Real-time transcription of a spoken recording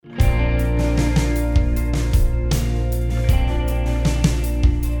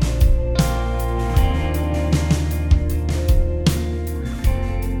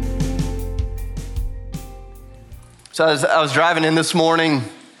So I was driving in this morning,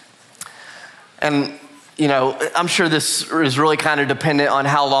 and I'm sure this is really kind of dependent on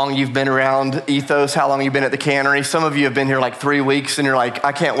how long you've been around Ethos, how long you've been at the Cannery. Some of you have been here like 3 weeks, and you're like,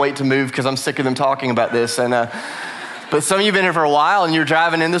 I can't wait to move because I'm sick of them talking about this. But some of you have been here for a while, and you're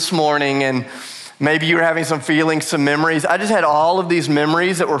driving in this morning, and maybe you were having some feelings, some memories. I just had all of these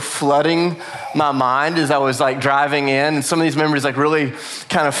memories that were flooding my mind as I was like driving in, and some of these memories like really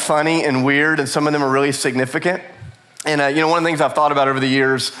kind of funny and weird, and some of them are really significant. And one of the things I've thought about over the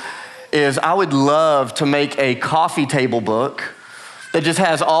years is I would love to make a coffee table book that just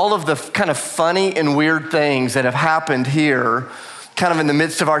has all of the kind of funny and weird things that have happened here kind of in the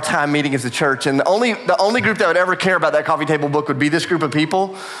midst of our time meeting as a church. And the only group that would ever care about that coffee table book would be this group of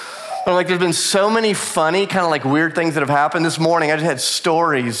people. But like there's been so many funny kind of like weird things that have happened. This morning I just had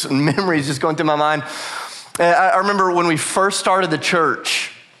stories and memories just going through my mind. I remember when we first started the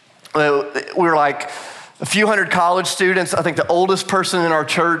church, we were like a few hundred college students. I think the oldest person in our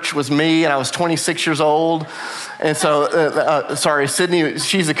church was me, and I was 26 years old. And so, Sydney,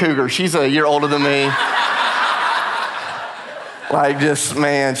 she's a cougar. She's a year older than me.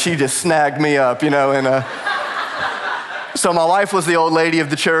 She just snagged me up, and so my wife was the old lady of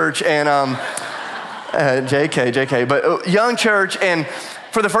the church, and JK, but young church, and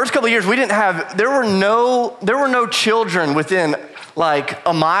for the first couple of years, there were no children within like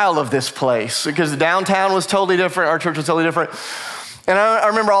a mile of this place because the downtown was totally different. Our church was totally different. And I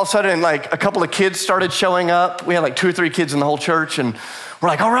remember all of a sudden, like a couple of kids started showing up. We had like 2 or 3 kids in the whole church, and we're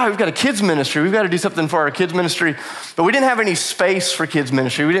like, all right, we've got a kids ministry. We've got to do something for our kids ministry. But we didn't have any space for kids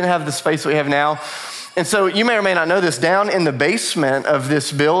ministry. We didn't have the space that we have now. And so you may or may not know this, down in the basement of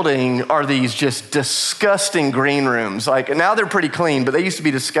this building are these just disgusting green rooms. Like now they're pretty clean, but they used to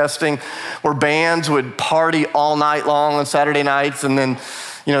be disgusting, where bands would party all night long on Saturday nights, and then,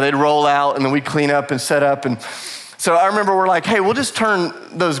 they'd roll out, and then we'd clean up and set up. And so I remember we're like, hey, we'll just turn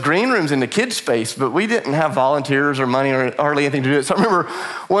those green rooms into kids space, but we didn't have volunteers or money or hardly anything to do it. So I remember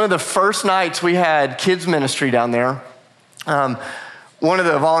one of the first nights we had kids ministry down there, one of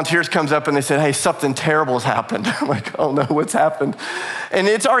the volunteers comes up and they said, hey, something terrible has happened. I'm like, oh no, what's happened? And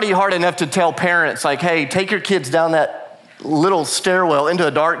it's already hard enough to tell parents, like, hey, take your kids down that little stairwell into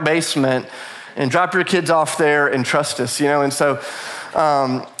a dark basement and drop your kids off there and trust us, And so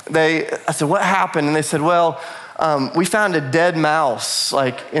I said, what happened? And they said, well, we found a dead mouse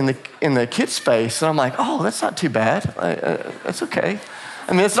like in the kids space. And I'm like, oh, that's not too bad. That's okay.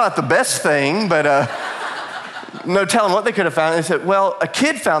 I mean, it's not the best thing, but no telling what they could have found. And they said, well, a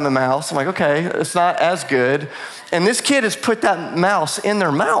kid found the mouse. I'm like, okay, it's not as good. And this kid has put that mouse in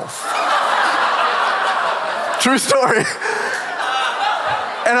their mouth. True story.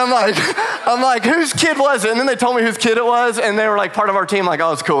 And I'm like, whose kid was it? And then they told me whose kid it was, and they were like part of our team, like,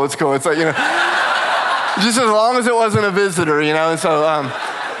 oh, it's cool. It's like, just as long as it wasn't a visitor, And so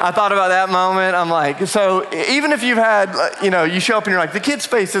I thought about that moment. I'm like, so even if you've had, you show up and you're like, the kids'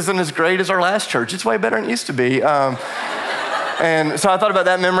 space isn't as great as our last church. It's way better than it used to be. And so I thought about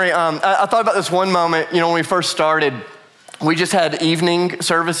that memory. I thought about this one moment, when we first started, we just had evening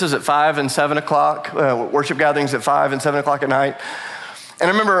services at 5 and 7 o'clock, worship gatherings at 5 and 7 o'clock at night. And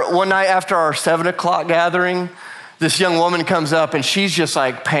I remember one night after our 7 o'clock gathering, this young woman comes up and she's just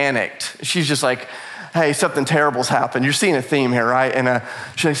like panicked. She's just like, hey, something terrible's happened. You're seeing a theme here, right? And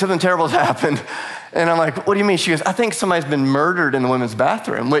she's like, something terrible's happened. And I'm like, what do you mean? She goes, I think somebody's been murdered in the women's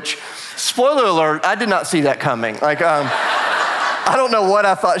bathroom, which, spoiler alert, I did not see that coming. Like, I don't know what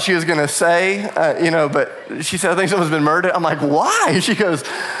I thought she was gonna say, but she said, I think someone's been murdered. I'm like, why? She goes,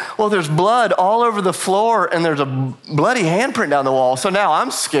 well, there's blood all over the floor and there's a bloody handprint down the wall. So now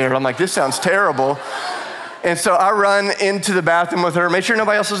I'm scared. I'm like, this sounds terrible. And so I run into the bathroom with her, made sure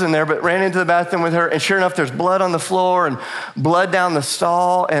nobody else was in there, but ran into the bathroom with her, and sure enough, there's blood on the floor and blood down the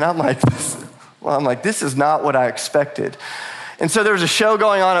stall. And I'm like, this is not what I expected. And so there was a show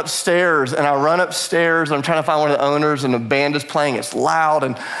going on upstairs, and I run upstairs, and I'm trying to find one of the owners, and the band is playing, it's loud,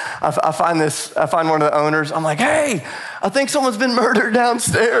 and I find one of the owners. I'm like, hey, I think someone's been murdered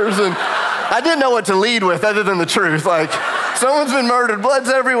downstairs. And I didn't know what to lead with other than the truth. Like, someone's been murdered, blood's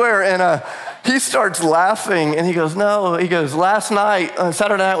everywhere. And he starts laughing, and he goes, no. He goes, last night,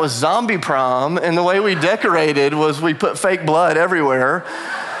 Saturday night was zombie prom, and the way we decorated was we put fake blood everywhere.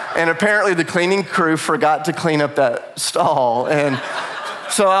 And apparently the cleaning crew forgot to clean up that stall. And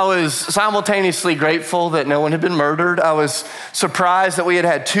so I was simultaneously grateful that no one had been murdered. I was surprised that we had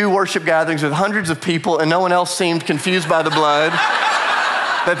had 2 worship gatherings with hundreds of people, and no one else seemed confused by the blood,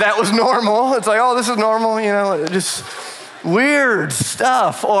 that was normal. It's like, oh, this is normal, just weird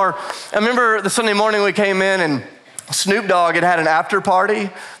stuff. Or I remember the Sunday morning we came in, and Snoop Dogg had an after party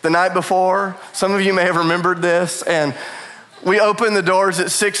the night before. Some of you may have remembered this. And we opened the doors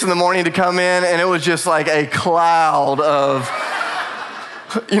at 6 a.m. to come in, and it was just like a cloud of,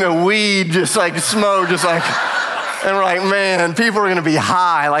 weed, just like smoke, just like, and we're like, man, people are gonna be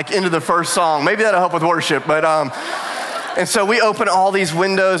high, like into the first song. Maybe that'll help with worship, but, and so we open all these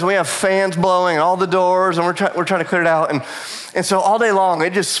windows, and we have fans blowing all the doors, and we're trying to clear it out. And so all day long,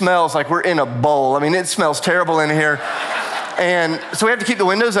 it just smells like we're in a bowl. I mean, it smells terrible in here. And so we have to keep the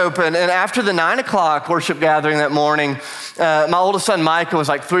windows open. And after the 9 o'clock worship gathering that morning, my oldest son, Micah, was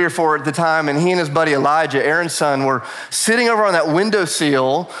like 3 or 4 at the time, and he and his buddy Elijah, Aaron's son, were sitting over on that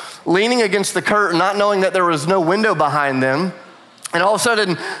windowsill, leaning against the curtain, not knowing that there was no window behind them. And all of a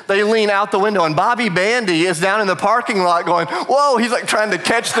sudden, they lean out the window, and Bobby Bandy is down in the parking lot going, whoa, he's like trying to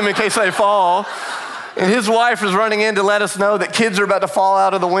catch them in case they fall. And his wife is running in to let us know that kids are about to fall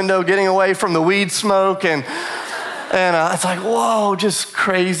out of the window, getting away from the weed smoke. And it's like, whoa, just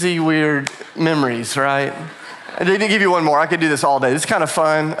crazy, weird memories, right? I didn't give you one more. I could do this all day. It's kind of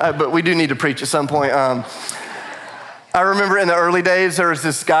fun, but we do need to preach at some point. I remember in the early days, there was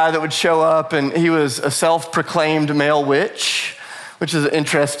this guy that would show up, and he was a self-proclaimed male witch, which is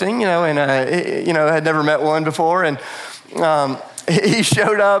interesting, and I had never met one before. And he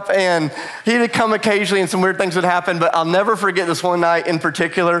showed up, and he'd come occasionally, and some weird things would happen, but I'll never forget this one night in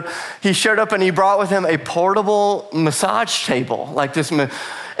particular. He showed up, and he brought with him a portable massage table, like this.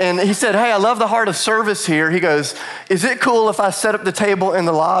 And he said, hey, I love the heart of service here. He goes, is it cool if I set up the table in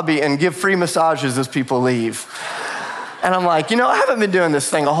the lobby and give free massages as people leave? And I'm like, I haven't been doing this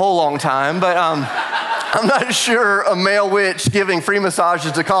thing a whole long time, but I'm not sure a male witch giving free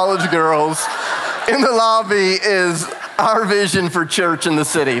massages to college girls in the lobby is our vision for church in the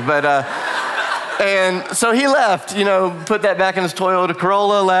city. But, and so he left, put that back in his Toyota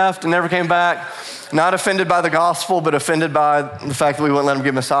Corolla, left, and never came back. Not offended by the gospel, but offended by the fact that we wouldn't let him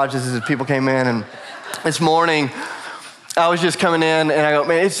give massages as people came in. And this morning, I was just coming in, and I go,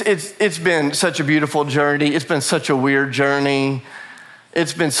 man, it's been such a beautiful journey. It's been such a weird journey.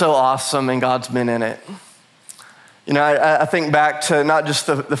 It's been so awesome, and God's been in it. I think back to not just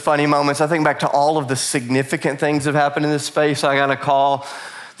the funny moments. I think back to all of the significant things that have happened in this space. I got a call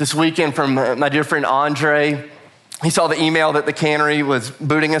this weekend from my dear friend Andre. He saw the email that the Cannery was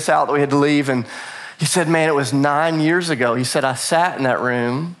booting us out, that we had to leave, and he said, man, it was 9 years ago. He said, I sat in that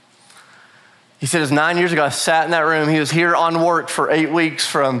room. He said, it was 9 years ago, I sat in that room. He was here on work for 8 weeks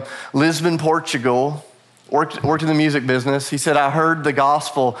from Lisbon, Portugal, worked in the music business. He said, I heard the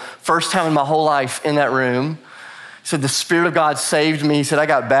gospel first time in my whole life in that room. He said, the Spirit of God saved me. He said, I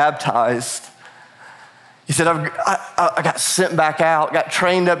got baptized. He said, I got sent back out, got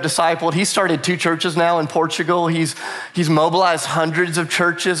trained up, discipled. He started 2 churches now in Portugal. He's mobilized hundreds of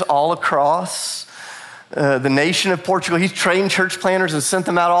churches all across the nation of Portugal. He's trained church planners and sent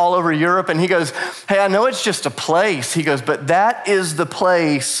them out all over Europe. And he goes, hey, I know it's just a place. He goes, but that is the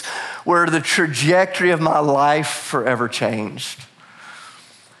place where the trajectory of my life forever changed.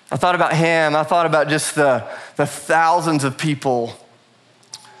 I thought about him. I thought about just the thousands of people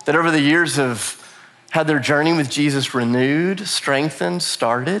that over the years have had their journey with Jesus renewed, strengthened,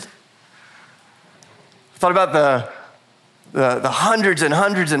 started. I thought about the hundreds and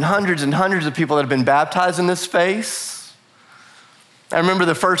hundreds and hundreds and hundreds of people that have been baptized in this space. I remember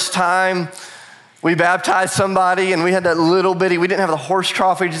the first time we baptized somebody, and we had that little bitty, we didn't have the horse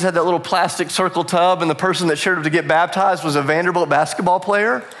trough, we just had that little plastic circle tub, and the person that showed up to get baptized was a Vanderbilt basketball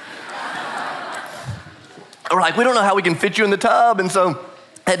player. We're like, we don't know how we can fit you in the tub, and so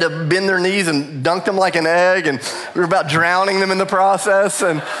had to bend their knees and dunk them like an egg, and we were about drowning them in the process,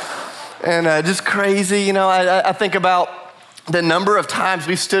 and just crazy. I think about the number of times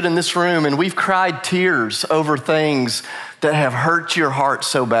we stood in this room and we've cried tears over things that have hurt your heart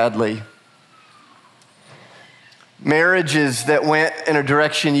so badly. Marriages that went in a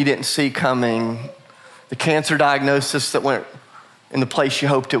direction you didn't see coming. The cancer diagnosis that went in the place you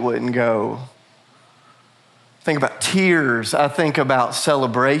hoped it wouldn't go. Think about tears. I think about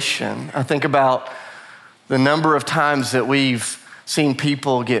celebration. I think about the number of times that we've seen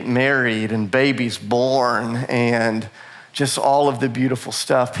people get married and babies born and just all of the beautiful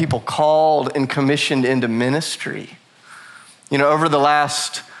stuff. People called and commissioned into ministry. Over the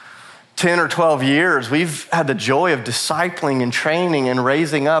last 10 or 12 years, we've had the joy of discipling and training and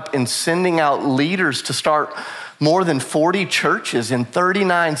raising up and sending out leaders to start more than 40 churches in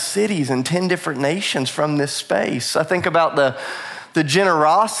 39 cities in 10 different nations from this space. I think about the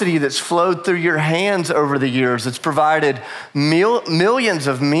generosity that's flowed through your hands over the years. It's provided millions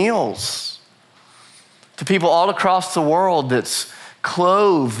of meals to people all across the world, that's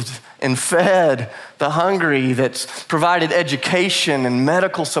clothed and fed the hungry, that's provided education and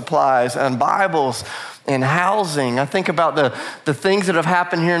medical supplies and Bibles and housing. I think about the things that have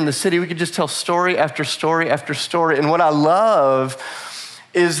happened here in the city. We could just tell story after story after story. And what I love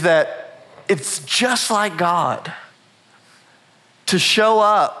is that it's just like God to show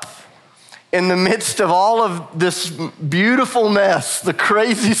up in the midst of all of this beautiful mess, the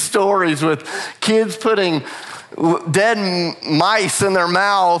crazy stories with kids putting dead mice in their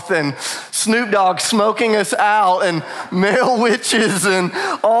mouth and Snoop Dogg smoking us out and male witches and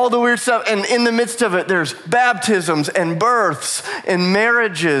all the weird stuff. And in the midst of it, there's baptisms and births and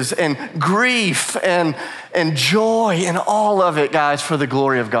marriages and grief and joy and all of it, guys, for the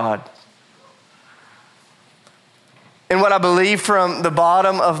glory of God. And what I believe from the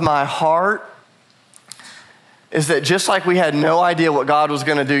bottom of my heart is that just like we had no idea what God was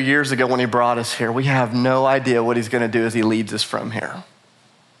going to do years ago when he brought us here, we have no idea what he's going to do as he leads us from here.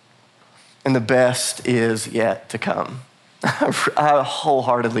 And the best is yet to come. I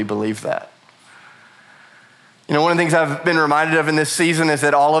wholeheartedly believe that. You know, one of the things I've been reminded of in this season is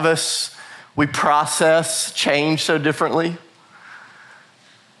that all of us, we process change so differently.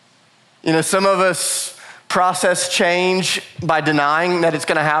 You know, some of us process change by denying that it's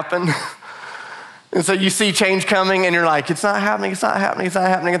going to happen. And so you see change coming and you're like, it's not happening, it's not happening, it's not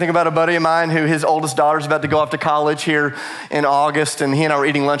happening. I think about a buddy of mine who his oldest daughter's about to go off to college here in August, and he and I were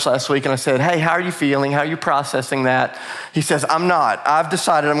eating lunch last week, and I said, hey, how are you feeling? How are you processing that? He says, I'm not. I've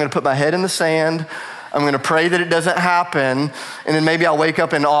decided I'm gonna put my head in the sand. I'm gonna pray that it doesn't happen, and then maybe I'll wake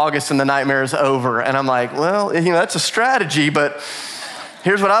up in August and the nightmare is over. And I'm like, well, you know, that's a strategy, but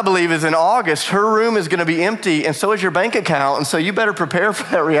here's what I believe is in August, her room is gonna be empty, and so is your bank account, and so you better prepare for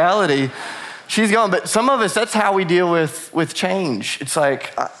that reality. She's gone, but some of us, that's how we deal with change. It's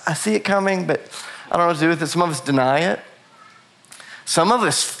like, I see it coming, but I don't know what to do with it. Some of us deny it. Some of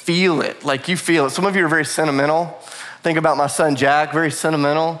us feel it, like you feel it. Some of you are very sentimental. Think about my son, Jack, very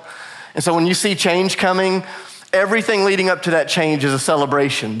sentimental. And so when you see change coming, everything leading up to that change is a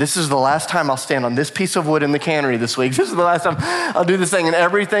celebration. This is the last time I'll stand on this piece of wood in the cannery this week. This is the last time I'll do this thing, and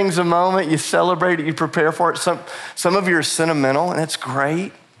everything's a moment. You celebrate it, you prepare for it. Some of you are sentimental, and it's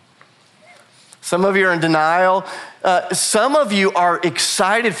great. Some of you are in denial. Some of you are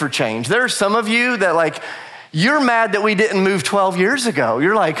excited for change. There are some of you that like, you're mad that we didn't move 12 years ago.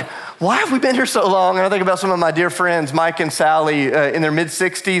 You're like, why have we been here so long? And I think about some of my dear friends, Mike and Sally, in their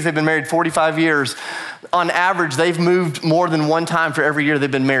mid-60s. They've been married 45 years. On average, they've moved more than one time for every year they've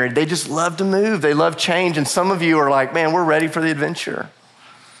been married. They just love to move. They love change. And some of you are like, man, we're ready for the adventure.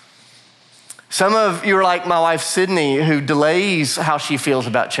 Some of you are like my wife, Sydney, who delays how she feels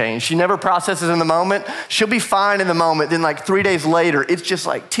about change. She never processes in the moment. She'll be fine in the moment. Then like 3 days later, it's just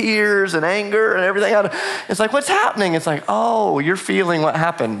like tears and anger and everything. It's like, what's happening? It's like, oh, you're feeling what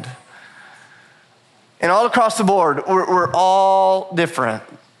happened. And all across the board, we're all different.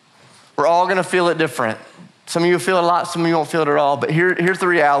 We're all gonna feel it different. Some of you feel it a lot, some of you won't feel it at all. But here's the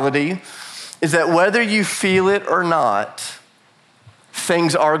reality, is that whether you feel it or not,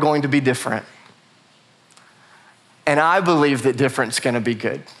 things are going to be different. And I believe that different's gonna be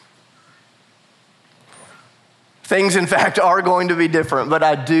good. Things, in fact, are going to be different, but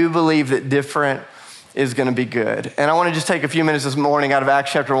I do believe that different is gonna be good. And I wanna just take a few minutes this morning out of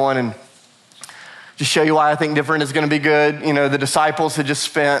Acts chapter 1 and just show you why I think different is gonna be good. You know, the disciples had just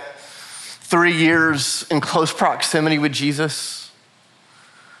spent 3 years in close proximity with Jesus.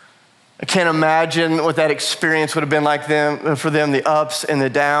 I can't imagine what that experience would have been like for them, the ups and the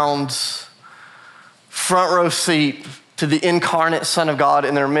downs. Front row seat to the incarnate Son of God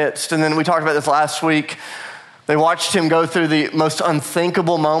in their midst. And then we talked about this last week. They watched him go through the most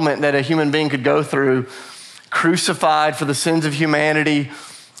unthinkable moment that a human being could go through, crucified for the sins of humanity.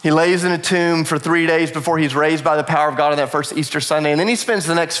 He lays in a tomb for 3 days before he's raised by the power of God on that first Easter Sunday. And then he spends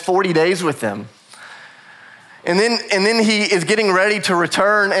the next 40 days with them. And then he is getting ready to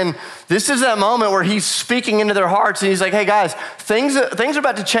return. And this is that moment where he's speaking into their hearts. And he's like, hey guys, things are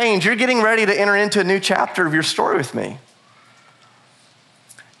about to change. You're getting ready to enter into a new chapter of your story with me.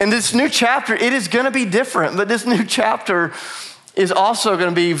 And this new chapter, it is gonna be different, but this new chapter is also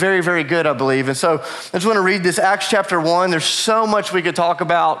gonna be very, very good, I believe. And so I just wanna read this Acts chapter 1. There's so much we could talk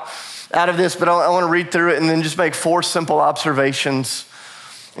about out of this, but I wanna read through it and then just make 4 simple observations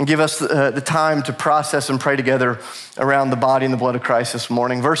and give us the time to process and pray together around the body and the blood of Christ this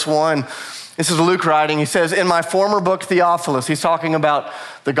morning. Verse 1, this is Luke writing. He says, in my former book, Theophilus, he's talking about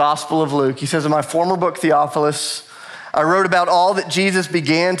the Gospel of Luke. He says, in my former book, Theophilus, I wrote about all that Jesus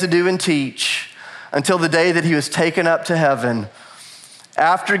began to do and teach until the day that he was taken up to heaven,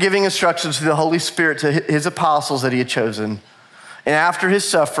 after giving instructions to the Holy Spirit to his apostles that he had chosen. And after his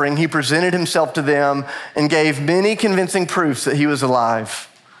suffering, he presented himself to them and gave many convincing proofs that he was alive.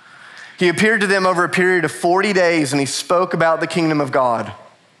 He appeared to them over a period of 40 days, and he spoke about the kingdom of God.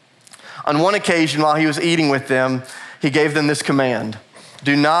 On one occasion, while he was eating with them, he gave them this command: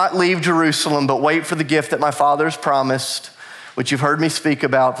 do not leave Jerusalem, but wait for the gift that my Father has promised, which you've heard me speak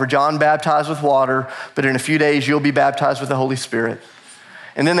about. For John baptized with water, but in a few days you'll be baptized with the Holy Spirit.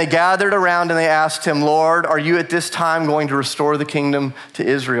 And then they gathered around and they asked him, Lord, are you at this time going to restore the kingdom to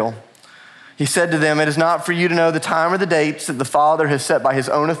Israel? He said to them, it is not for you to know the time or the dates that the Father has set by his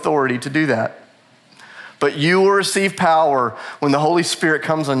own authority to do that. But you will receive power when the Holy Spirit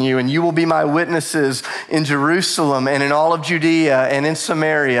comes on you, and you will be my witnesses in Jerusalem and in all of Judea and in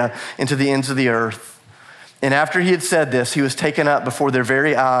Samaria and to the ends of the earth. And after he had said this, he was taken up before their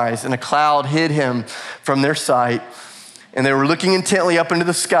very eyes, and a cloud hid him from their sight. And they were looking intently up into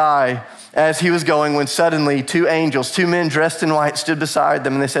the sky as he was going, when suddenly two men dressed in white stood beside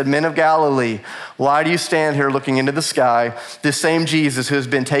them. And they said, men of Galilee, why do you stand here looking into the sky? This same Jesus who has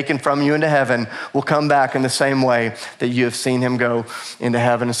been taken from you into heaven will come back in the same way that you have seen him go into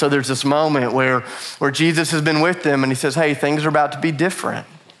heaven. And so there's this moment where Jesus has been with them, and he says, hey, things are about to be different,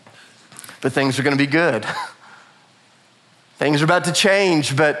 but things are going to be good. Things are about to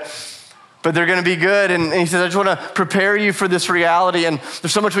change, but they're going to be good. And he says, I just want to prepare you for this reality. And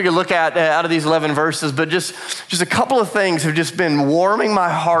there's so much we could look at out of these 11 verses, but just a couple of things have just been warming my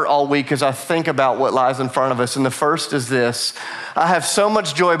heart all week as I think about what lies in front of us. And the first is this: I have so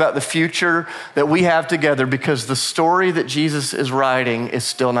much joy about the future that we have together because the story that Jesus is writing is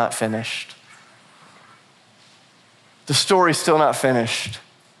still not finished. The story's still not finished.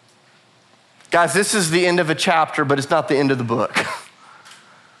 Guys, this is the end of a chapter, but it's not the end of the book.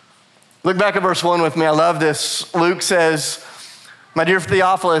 Look back at verse 1 with me. I love this. Luke says, my dear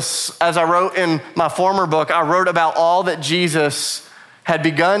Theophilus, as I wrote in my former book, I wrote about all that Jesus had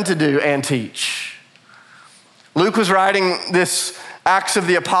begun to do and teach. Luke was writing this Acts of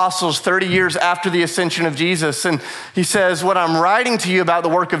the Apostles 30 years after the ascension of Jesus. And he says, what I'm writing to you about the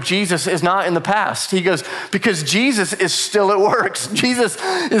work of Jesus is not in the past. He goes, because Jesus is still at work. Jesus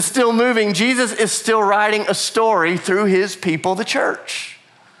is still moving. Jesus is still writing a story through his people, the church.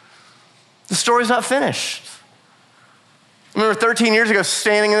 The story's not finished. I remember 13 years ago,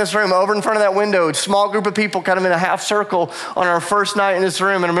 standing in this room, over in front of that window, a small group of people kind of in a half circle on our first night in this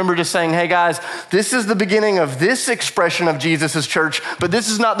room. And I remember just saying, hey guys, this is the beginning of this expression of Jesus' church, but this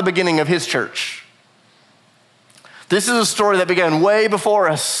is not the beginning of his church. This is a story that began way before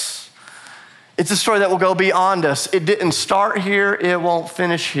us. It's a story that will go beyond us. It didn't start here. It won't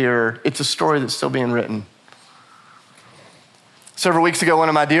finish here. It's a story that's still being written. Several weeks ago, one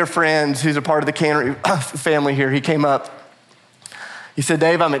of my dear friends who's a part of the Cannery family here, he came up. He said,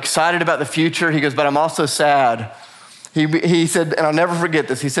 Dave, I'm excited about the future. He goes, but I'm also sad. He said, and I'll never forget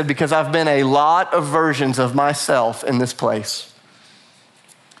this. He said, because I've been a lot of versions of myself in this place.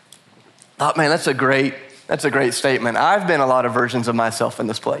 I thought, man, that's a great statement. I've been a lot of versions of myself in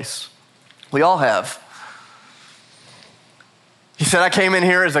this place. We all have. He said, I came in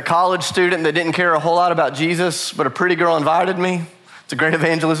here as a college student that didn't care a whole lot about Jesus, but a pretty girl invited me. It's a great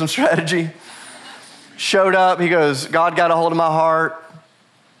evangelism strategy. Showed up, he goes, God got a hold of my heart.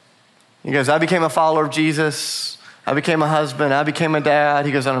 He goes, I became a follower of Jesus. I became a husband. I became a dad.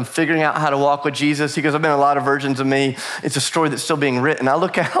 He goes, and I'm figuring out how to walk with Jesus. He goes, I've been a lot of versions of me. It's a story that's still being written. I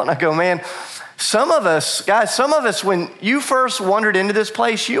look out and I go, man, some of us, when you first wandered into this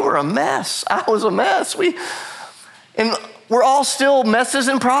place, you were a mess. I was a mess. We're all still messes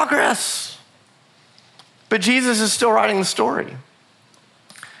in progress. But Jesus is still writing the story.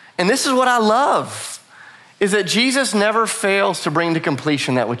 And this is what I love, is that Jesus never fails to bring to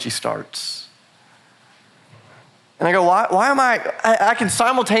completion that which he starts. And I go, why am I can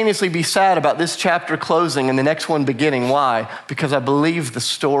simultaneously be sad about this chapter closing and the next one beginning. Why? Because I believe the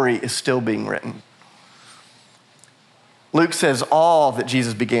story is still being written. Luke says all that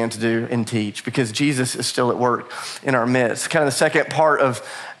Jesus began to do and teach because Jesus is still at work in our midst. Kind of the second part of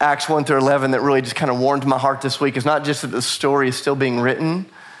Acts 1 through 11 that really just kind of warmed my heart this week is not just that the story is still being written,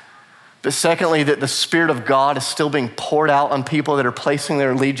 but secondly, that the Spirit of God is still being poured out on people that are placing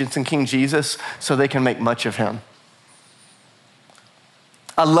their allegiance in King Jesus so they can make much of him.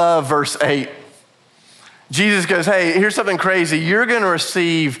 I love verse 8. Jesus goes, hey, here's something crazy. You're going to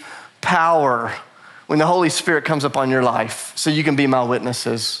receive power when the Holy Spirit comes upon your life so you can be my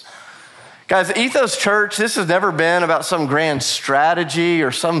witnesses. Guys, Ethos Church, this has never been about some grand strategy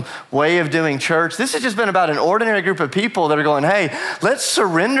or some way of doing church. This has just been about an ordinary group of people that are going, hey, let's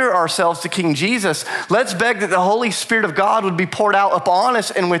surrender ourselves to King Jesus. Let's beg that the Holy Spirit of God would be poured out upon us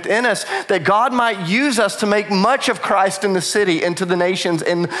and within us, that God might use us to make much of Christ in the city and to the nations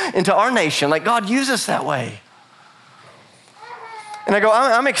and into our nation. Like, God, use us that way. And I go,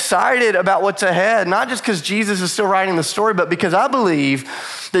 I'm excited about what's ahead, not just because Jesus is still writing the story, but because I believe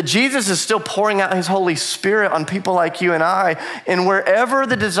that Jesus is still pouring out his Holy Spirit on people like you and I. And wherever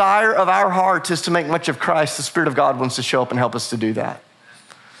the desire of our hearts is to make much of Christ, the Spirit of God wants to show up and help us to do that.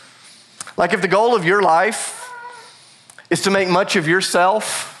 Like if the goal of your life is to make much of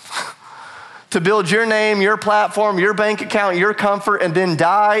yourself, to build your name, your platform, your bank account, your comfort, and then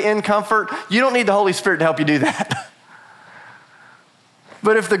die in comfort, you don't need the Holy Spirit to help you do that.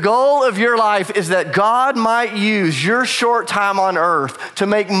 But if the goal of your life is that God might use your short time on earth to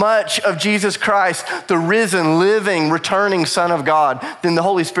make much of Jesus Christ, the risen, living, returning Son of God, then the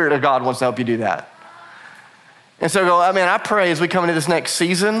Holy Spirit of God wants to help you do that. And so I pray as we come into this next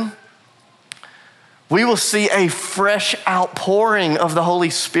season, we will see a fresh outpouring of the Holy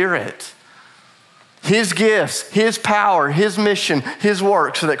Spirit. His gifts, his power, his mission, his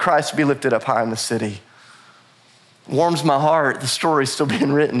work, so that Christ will be lifted up high in the city. Warms my heart. The story's still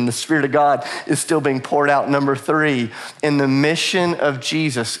being written. The Spirit of God is still being poured out. Number 3, and the mission of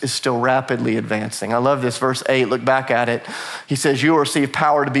Jesus is still rapidly advancing. I love this. Verse 8, look back at it. He says, you will receive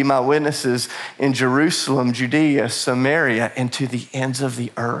power to be my witnesses in Jerusalem, Judea, Samaria, and to the ends of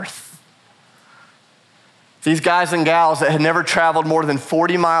the earth. These guys and gals that had never traveled more than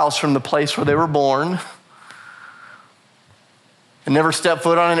 40 miles from the place where they were born, had never stepped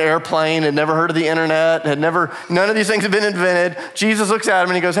foot on an airplane, had never heard of the internet, none of these things had been invented. Jesus looks at him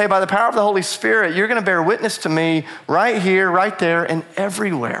and he goes, hey, by the power of the Holy Spirit, you're gonna bear witness to me right here, right there, and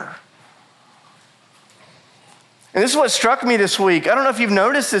everywhere. And this is what struck me this week. I don't know if you've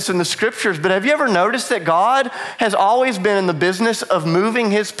noticed this in the scriptures, but have you ever noticed that God has always been in the business of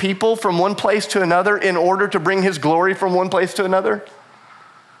moving his people from one place to another in order to bring his glory from one place to another?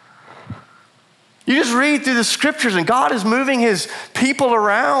 You just read through the scriptures and God is moving his people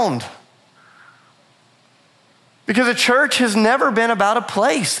around. Because a church has never been about a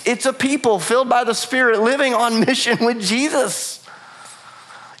place. It's a people filled by the Spirit living on mission with Jesus.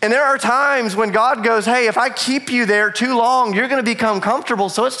 And there are times when God goes, hey, if I keep you there too long, you're going to become comfortable,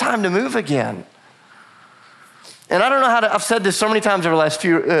 so it's time to move again. And I don't know I've said this so many times over the last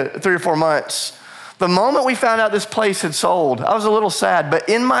 3 or 4 months. The moment we found out this place had sold, I was a little sad, but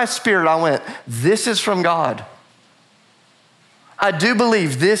in my spirit, I went, this is from God. I do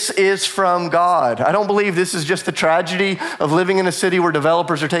believe this is from God. I don't believe this is just the tragedy of living in a city where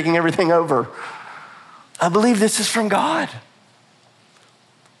developers are taking everything over. I believe this is from God.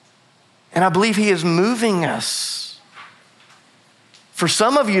 And I believe he is moving us. For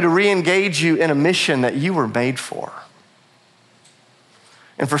some of you to re-engage you in a mission that you were made for.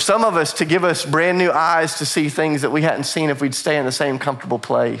 And for some of us to give us brand new eyes to see things that we hadn't seen if we'd stay in the same comfortable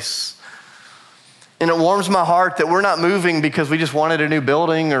place. And it warms my heart that we're not moving because we just wanted a new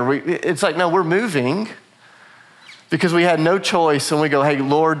building it's like, no, we're moving because we had no choice and we go, hey,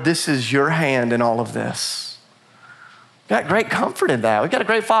 Lord, this is your hand in all of this. We got great comfort in that. We got a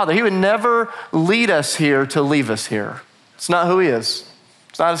great Father. He would never lead us here to leave us here. It's not who he is.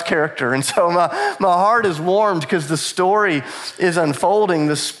 It's not his character. And so my heart is warmed because the story is unfolding.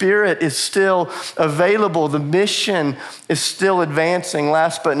 The Spirit is still available. The mission is still advancing.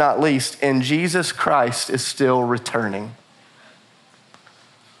 Last but not least, and Jesus Christ is still returning.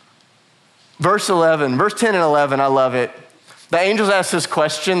 Verse 10 and 11, I love it. The angels ask this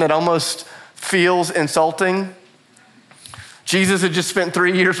question that almost feels insulting. Jesus had just spent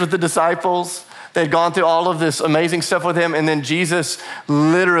 3 years with the disciples. They'd gone through all of this amazing stuff with him, and then Jesus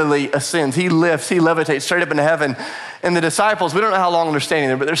literally ascends. He lifts, he levitates straight up into heaven. And the disciples, we don't know how long they're standing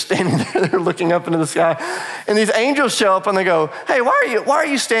there, but they're standing there, they're looking up into the sky. And these angels show up and they go, hey, why are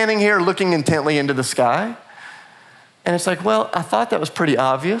you standing here looking intently into the sky? And it's like, well, I thought that was pretty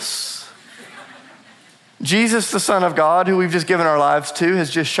obvious. Jesus, the Son of God, who we've just given our lives to, has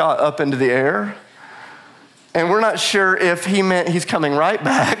just shot up into the air. And we're not sure if he meant he's coming right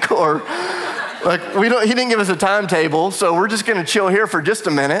back or... he didn't give us a timetable, so we're just gonna chill here for just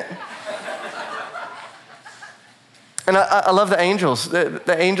a minute. And I love the angels.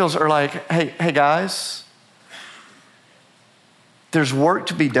 The angels are like, hey guys, there's work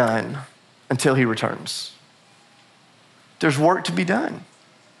to be done until he returns. There's work to be done.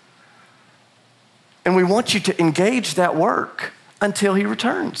 And we want you to engage that work until he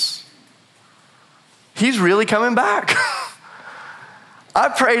returns. He's really coming back. I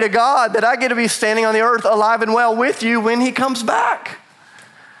pray to God that I get to be standing on the earth alive and well with you when he comes back.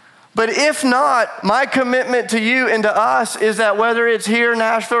 But if not, my commitment to you and to us is that whether it's here,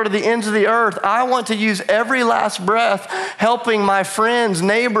 Nashville, or to the ends of the earth, I want to use every last breath helping my friends,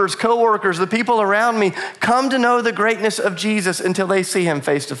 neighbors, coworkers, the people around me come to know the greatness of Jesus until they see him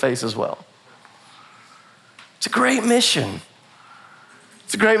face to face as well. It's a great mission.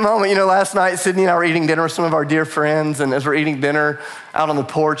 It's a great moment. Last night, Sydney and I were eating dinner with some of our dear friends, and as we're eating dinner out on the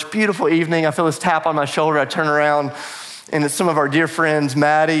porch, beautiful evening, I feel this tap on my shoulder. I turn around, and it's some of our dear friends,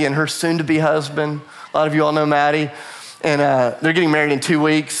 Maddie and her soon-to-be husband. A lot of you all know Maddie. And they're getting married in 2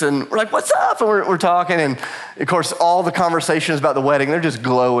 weeks. And we're like, what's up? And we're talking. And, of course, all the conversations about the wedding, they're just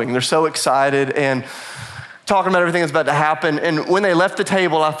glowing. They're so excited and talking about everything that's about to happen. And when they left the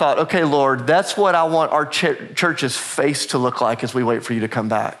table, I thought, okay, Lord, that's what I want our church's face to look like as we wait for you to come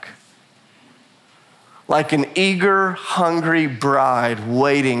back. Like an eager, hungry bride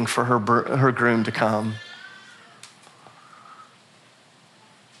waiting for her groom to come.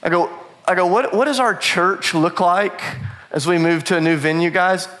 I go, what does our church look like as we move to a new venue,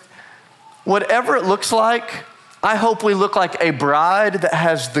 guys? Whatever it looks like, I hope we look like a bride that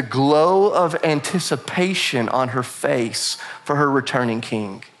has the glow of anticipation on her face for her returning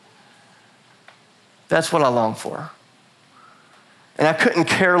king. That's what I long for. And I couldn't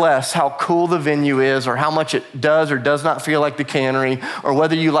care less how cool the venue is or how much it does or does not feel like the Cannery or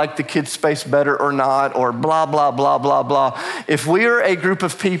whether you like the kids' space better or not or blah, blah, blah, blah, blah. If we are a group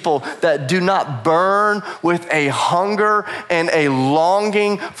of people that do not burn with a hunger and a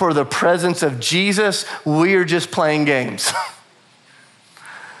longing for the presence of Jesus, we are just playing games.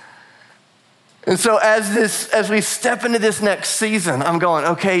 And so as we step into this next season, I'm going,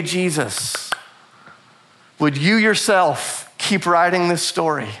 okay, Jesus, would you yourself keep writing this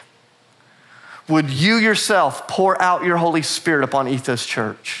story? Would you yourself pour out your Holy Spirit upon Ethos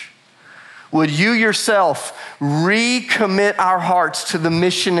Church? Would you yourself recommit our hearts to the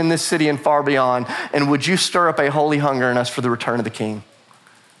mission in this city and far beyond? And would you stir up a holy hunger in us for the return of the King?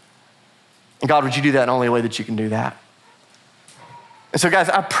 And God, would you do that in the only way that you can do that? And so guys,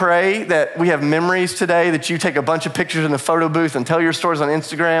 I pray that we have memories today, that you take a bunch of pictures in the photo booth and tell your stories on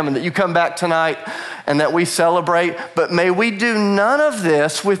Instagram, and that you come back tonight and that we celebrate. But may we do none of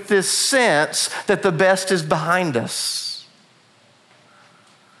this with this sense that the best is behind us.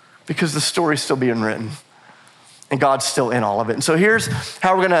 Because the story's still being written and God's still in all of it. And so here's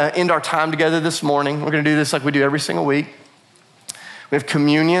how we're gonna end our time together this morning. We're gonna do this like we do every single week. We have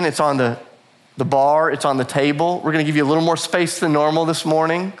communion. It's on the bar, it's on the table. We're gonna give you a little more space than normal this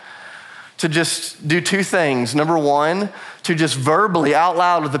morning to just do two things. Number one, to just verbally out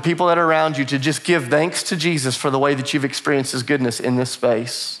loud with the people that are around you to just give thanks to Jesus for the way that you've experienced his goodness in this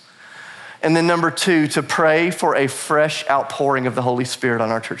space. And then number two, to pray for a fresh outpouring of the Holy Spirit on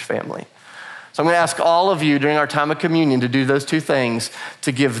our church family. So I'm gonna ask all of you during our time of communion to do those two things,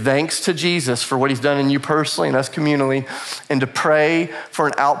 to give thanks to Jesus for what he's done in you personally and us communally, and to pray for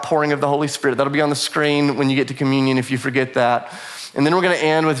an outpouring of the Holy Spirit. That'll be on the screen when you get to communion if you forget that. And then we're gonna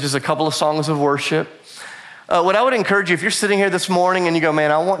end with just a couple of songs of worship. What I would encourage you, if you're sitting here this morning and you go, man,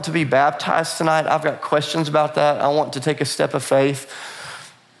 I want to be baptized tonight, I've got questions about that, I want to take a step of faith.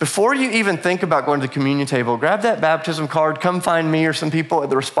 Before you even think about going to the communion table, grab that baptism card, come find me or some people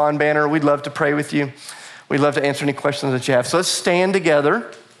at the Respond banner. We'd love to pray with you. We'd love to answer any questions that you have. So let's stand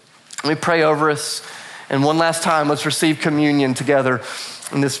together. Let me pray over us. And one last time, let's receive communion together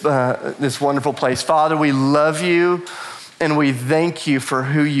in this wonderful place. Father, we love you and we thank you for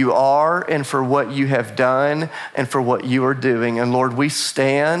who you are and for what you have done and for what you are doing. And Lord, we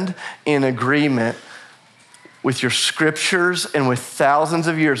stand in agreement with your scriptures and with thousands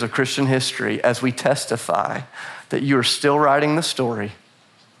of years of Christian history as we testify that you are still writing the story,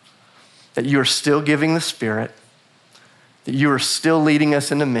 that you are still giving the Spirit, that you are still leading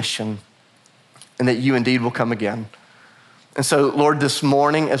us into mission, and that you indeed will come again. And so, Lord, this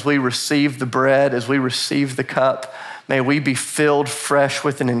morning, as we receive the bread, as we receive the cup, may we be filled fresh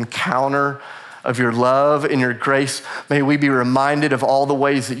with an encounter of your love and your grace. May we be reminded of all the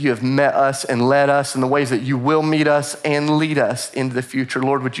ways that you have met us and led us and the ways that you will meet us and lead us into the future.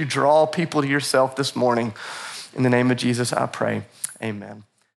 Lord, would you draw people to yourself this morning? In the name of Jesus, I pray, amen.